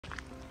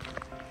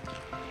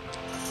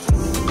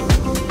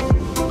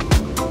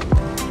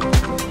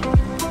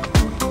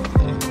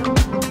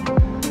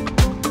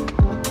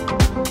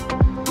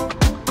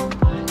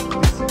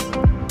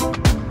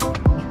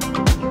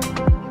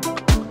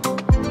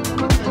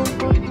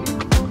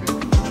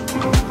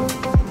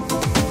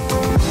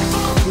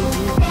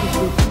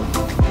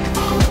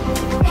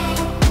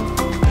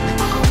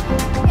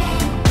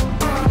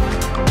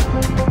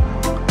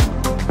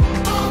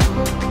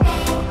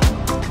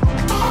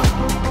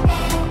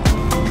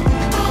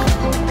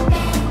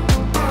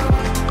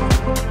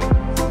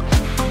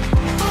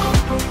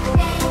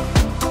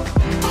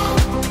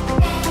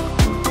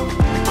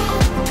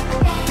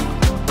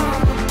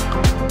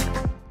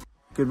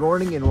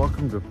morning and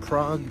welcome to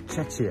Prague,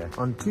 Czechia.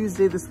 On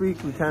Tuesday this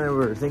week, we kind of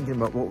were thinking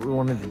about what we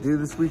wanted to do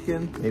this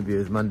weekend. Maybe it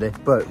was Monday,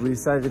 but we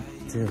decided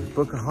to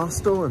book a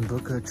hostel and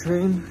book a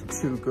train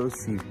to go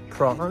see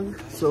Prague.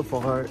 So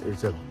far,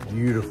 it's a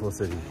beautiful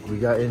city. We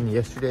got in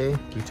yesterday.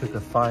 We took a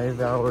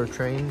 5-hour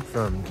train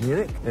from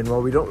Munich. And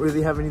while we don't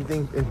really have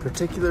anything in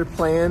particular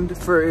planned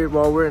for it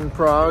while we're in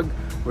Prague,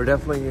 we're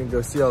definitely gonna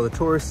go see all the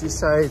touristy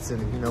sites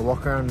and, you know,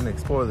 walk around and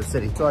explore the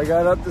city. So I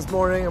got up this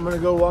morning. I'm gonna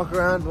go walk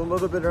around a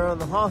little bit around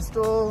the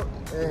hostel,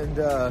 and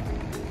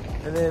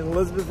then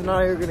Elizabeth and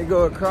I are gonna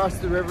go across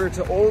the river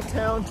to Old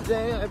Town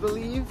today, I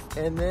believe,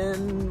 and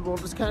then we'll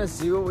just kind of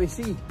see what we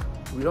see.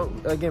 We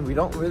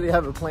don't really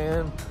have a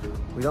plan.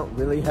 We don't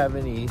really have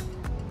any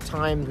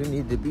times we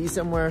need to be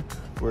somewhere.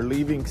 We're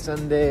leaving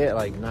Sunday at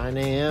like 9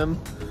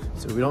 a.m.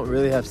 So we don't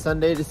really have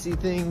Sunday to see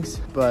things,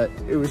 but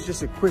it was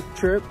just a quick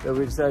trip that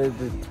we decided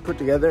to put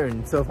together,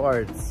 and so far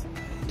it's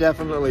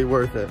definitely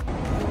worth it.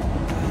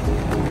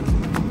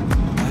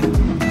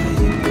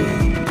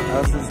 I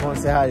also just want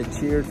to say hi to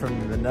Cheered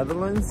from the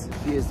Netherlands.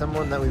 She is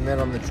someone that we met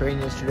on the train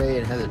yesterday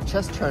and has a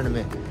chess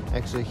tournament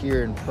actually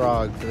here in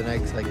Prague for the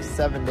next like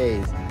 7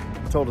 days.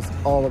 She told us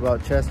all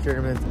about chess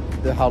tournaments,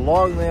 how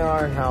long they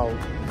are, and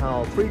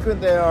how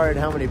frequent they are, and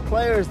how many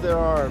players there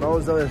are, and all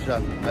this other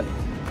stuff. I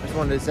just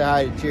wanted to say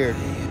hi to Cheered.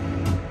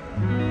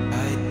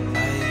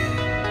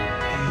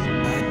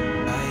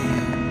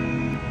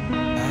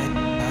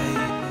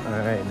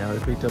 Alright, now we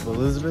picked up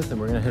Elizabeth and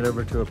we're gonna head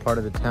over to a part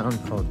of the town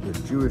called the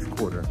Jewish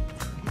Quarter.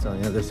 It's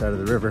on the other side of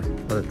the river,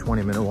 about a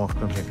 20-minute walk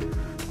from here.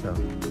 So,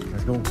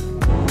 let's go.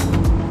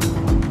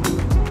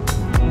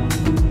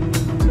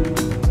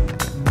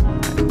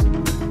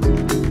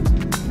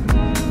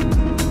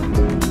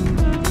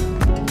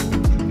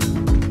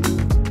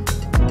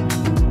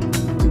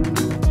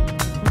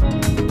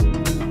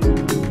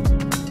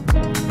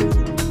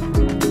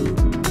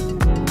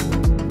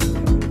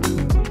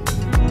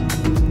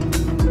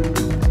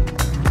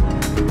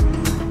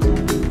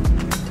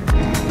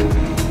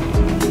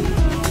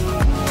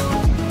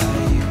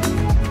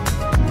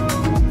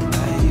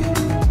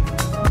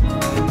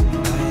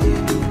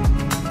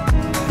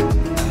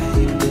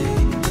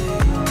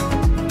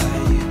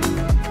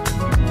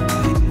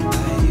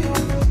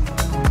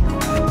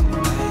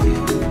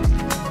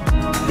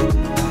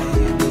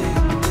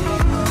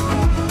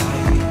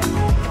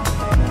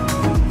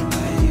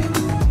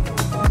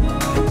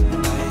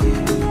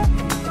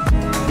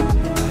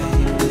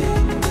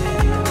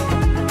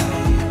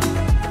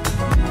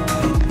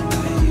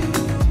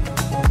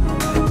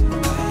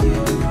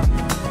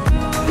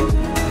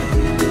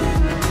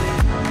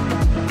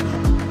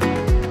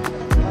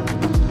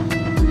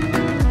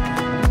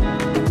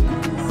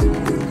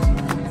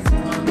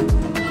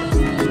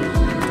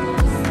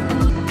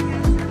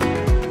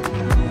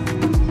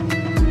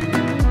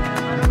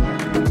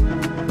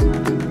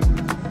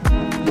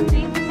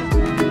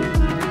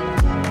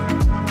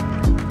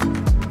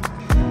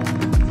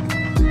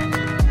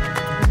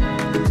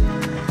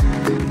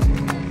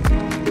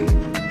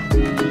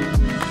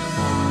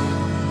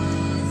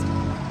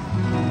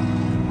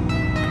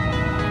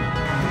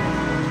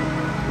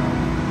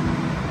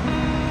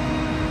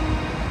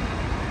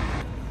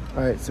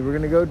 Alright, so we're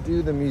gonna go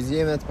do the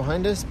museum that's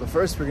behind us, but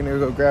first we're gonna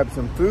go grab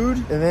some food,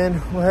 and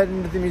then we'll head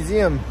into the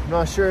museum. I'm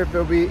not sure if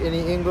there'll be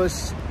any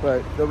English,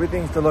 but there'll be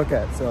things to look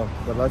at,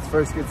 but let's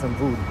first get some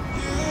food.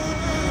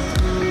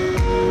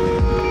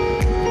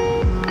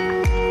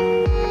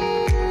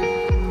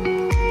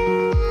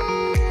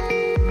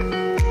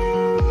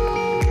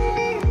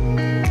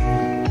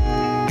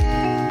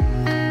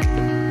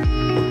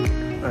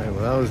 Alright,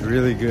 well that was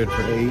really good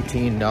for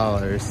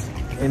 $18.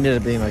 Ended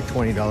up being like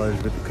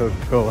 $20 with the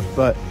Coca-Cola,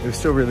 but it was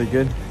still really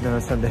good. Now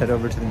it's time to head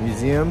over to the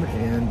museum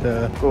and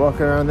go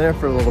walk around there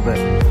for a little bit.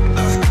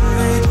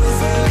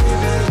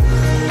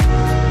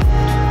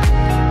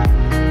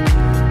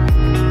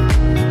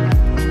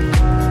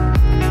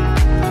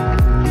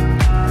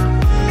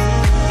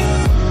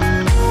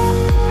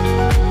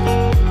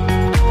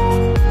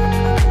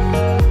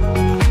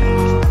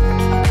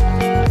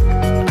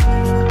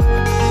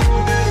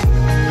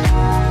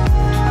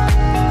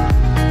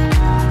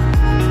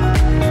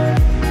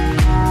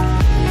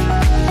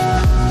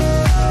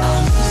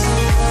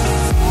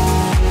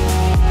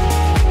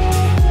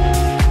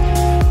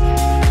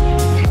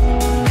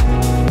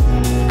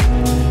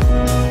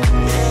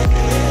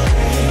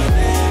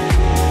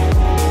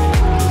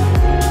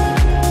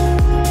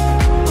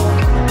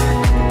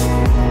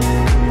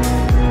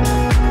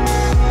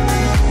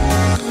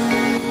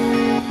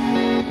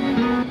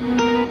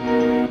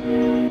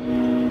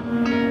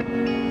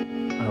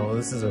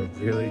 This is a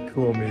really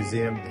cool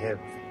museum. They have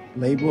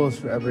labels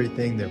for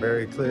everything. They're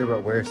very clear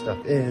about where stuff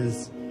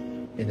is,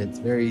 and it's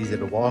very easy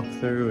to walk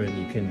through, and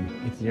you can,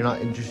 if you're not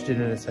interested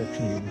in a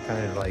section, you can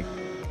kind of like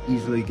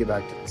easily get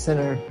back to the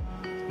center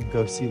and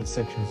go see the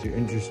sections you're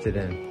interested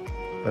in.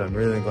 But I'm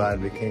really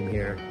glad we came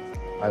here.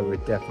 I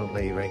would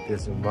definitely rank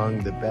this among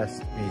the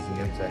best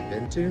museums I've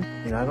been to.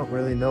 And I don't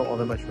really know all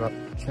that much about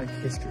Czech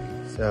history,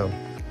 so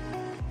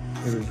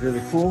it was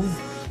really cool.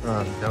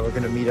 Now we're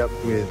gonna meet up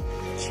with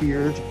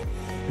Cheered,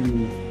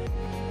 who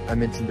I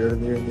mentioned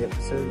earlier in the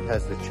episode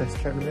has the chess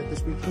tournament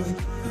this weekend.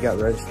 He got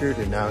registered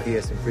and now he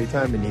has some free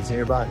time and he's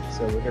nearby.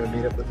 So we're gonna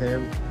meet up with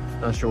him.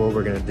 Not sure what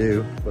we're gonna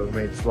do, but we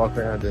may just walk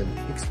around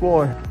and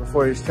explore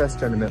before his chess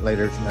tournament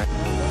later tonight.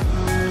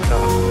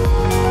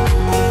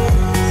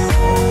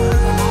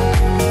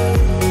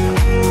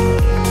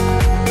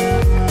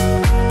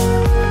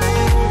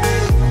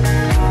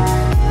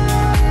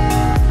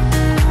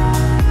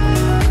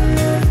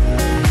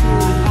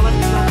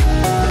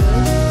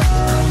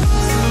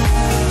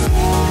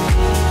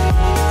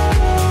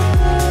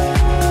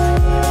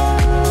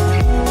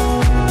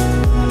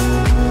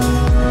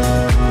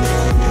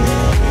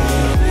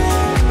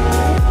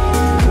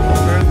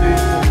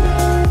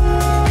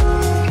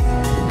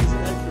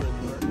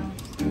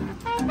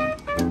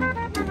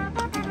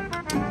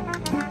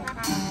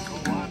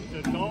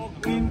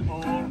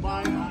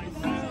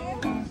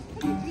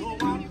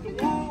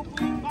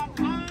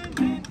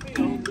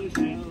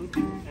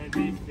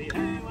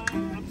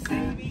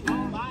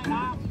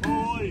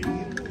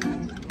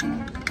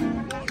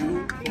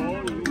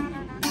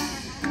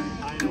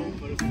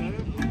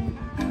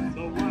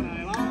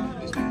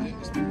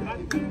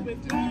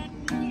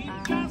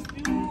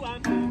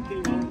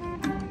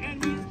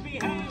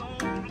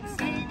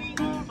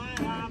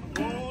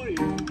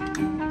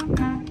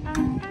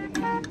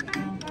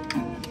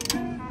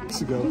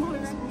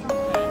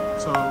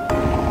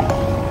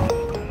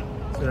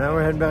 So now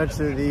we're heading back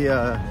to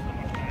the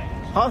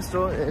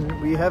hostel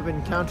and we have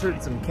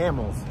encountered some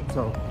camels.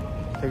 So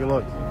take a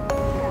look.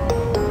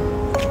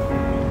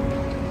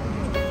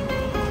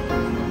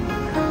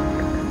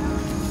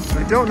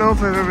 I don't know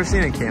if I've ever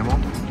seen a camel.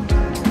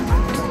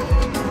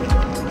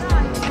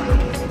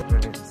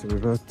 Alright, so we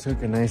both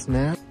took a nice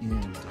nap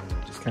and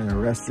just kind of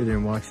rested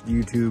and watched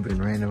YouTube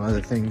and random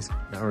other things.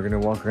 Now we're gonna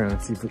walk around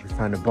and see if we can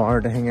find a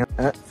bar to hang out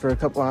at for a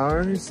couple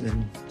hours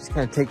and just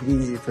kind of take it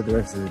easy for the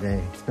rest of the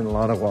day. It's been a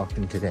lot of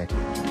walking today.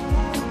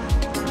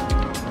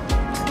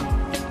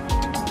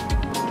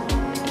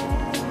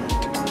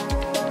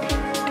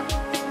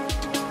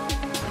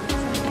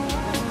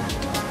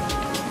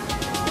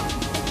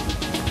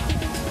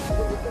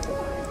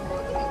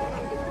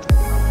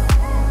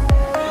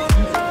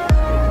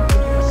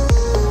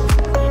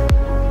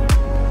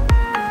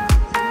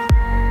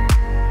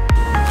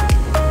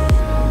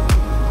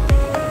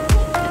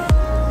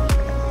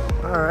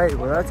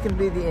 Well, that's gonna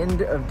be the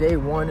end of day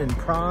 1 in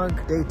Prague.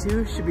 Day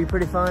 2 should be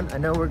pretty fun. I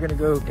know we're gonna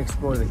go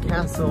explore the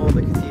castle,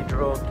 the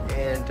cathedral,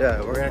 and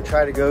we're gonna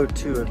try to go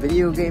to a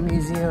video game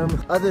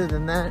museum. Other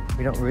than that,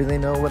 we don't really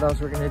know what else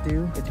we're gonna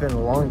do. It's been a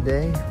long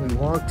day. We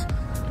walked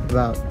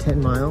about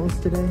 10 miles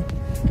today.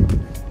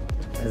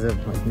 As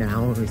of like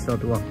now, we still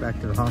have to walk back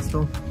to the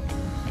hostel.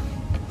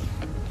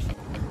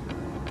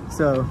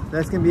 So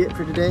that's gonna be it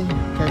for today.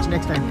 Catch you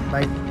next time.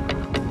 Bye.